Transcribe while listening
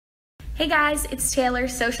Hey guys, it's Taylor,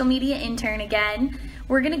 social media intern again.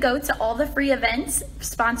 We're gonna go to all the free events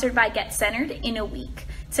sponsored by Get Centered in a week.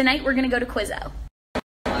 Tonight we're gonna go to Quizzo.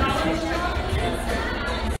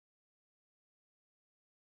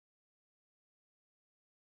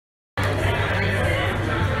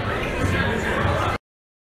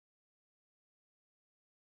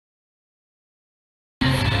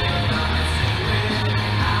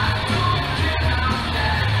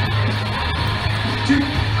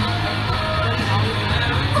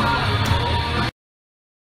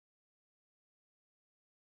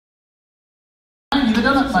 The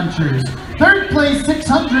Donut Munchers. Third place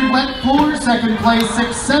 600 wet floor, second place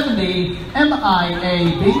 670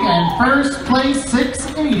 MIAB, and first place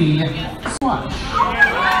 680 squash.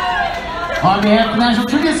 On behalf of the National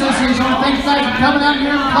Trivia Association, I want to thank you guys for coming out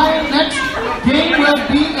here and playing. Next game will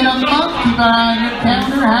be in a month. Keep an eye on your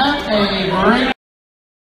calendar. Have a great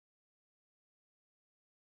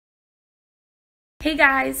Hey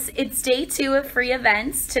guys, it's day 2 of free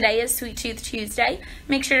events. Today is Sweet Tooth Tuesday.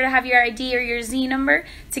 Make sure to have your ID or your Z number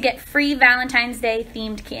to get free Valentine's Day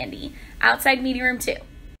themed candy. Outside meeting room 2.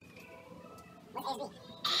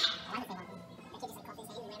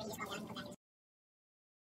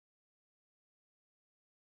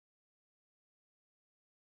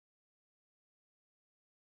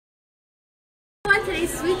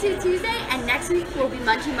 Today's Sweet Tooth Tuesday, and next week will be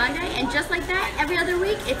Munchie Monday, and just like that, every other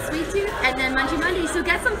week it's Sweet Tooth and then Munchie Monday, so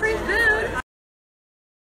get some free food!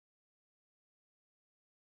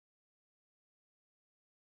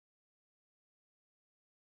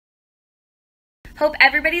 Hope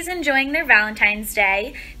everybody's enjoying their Valentine's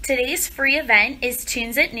Day. Today's free event is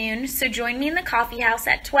Tunes at Noon, so join me in the coffee house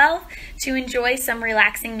at 12 to enjoy some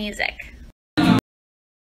relaxing music.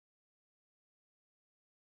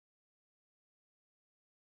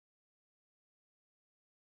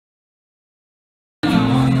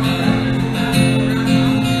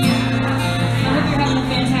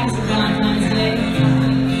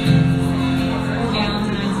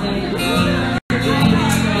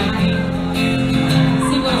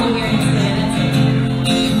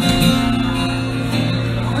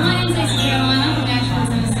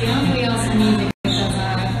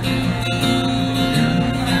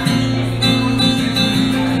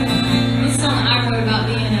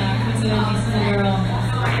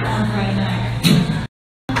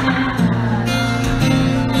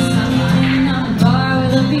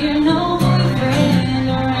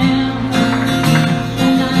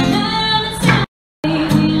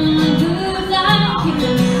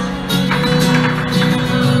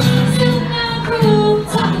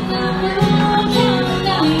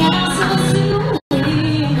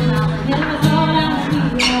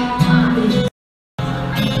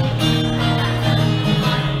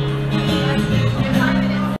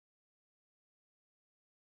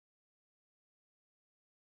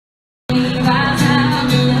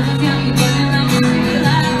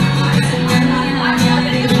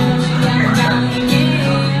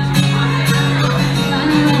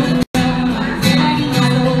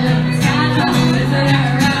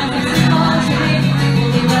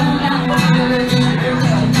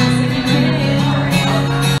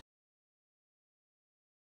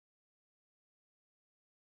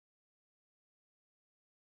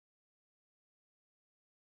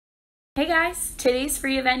 Hey guys, today's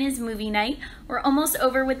free event is movie night. We're almost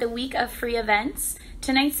over with the week of free events.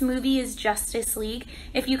 Tonight's movie is Justice League.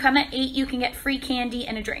 If you come at 8, you can get free candy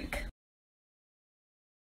and a drink.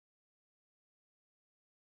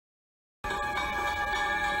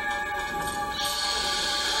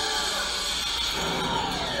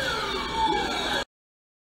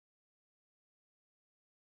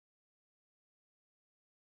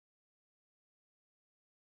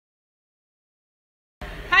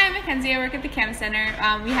 Hi, I'm Mackenzie. I work at the Campus Center.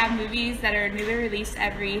 We have movies that are newly released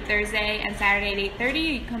every Thursday and Saturday at 8:30.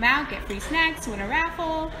 You can come out, get free snacks, win a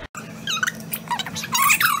raffle.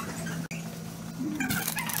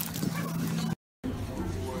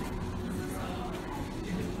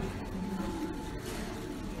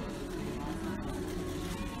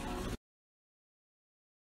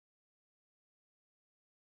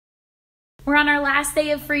 We're on our last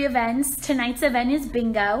day of free events. Tonight's event is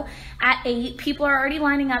bingo. At 8, people are already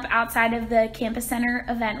lining up outside of the Campus Center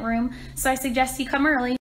event room, so I suggest you come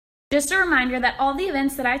early. Just a reminder that all the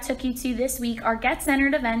events that I took you to this week are Get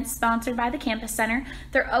Centered events sponsored by the Campus Center.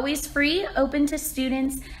 They're always free, open to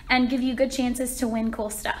students, and give you good chances to win cool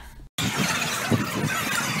stuff.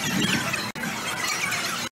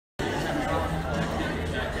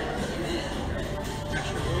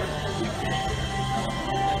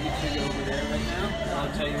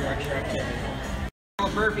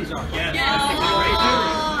 Burpees are. Yeah.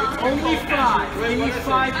 Only 5. Give me 5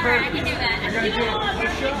 Alright, I can burpees. do that. You're going to do a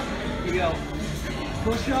push-up. You go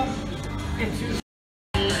push-up into...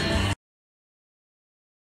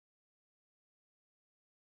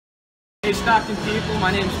 Hey Stockton people,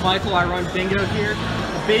 my name is Michael. I run bingo here.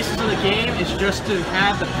 The basis of the game is just to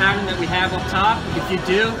have the pattern that we have up top. If you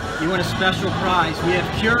do, you win a special prize. We have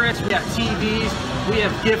curates, we have TVs, we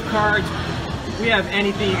have gift cards, we have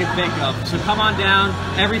anything you can think of. So come on down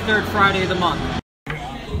every third Friday of the month.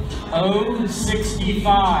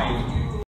 065.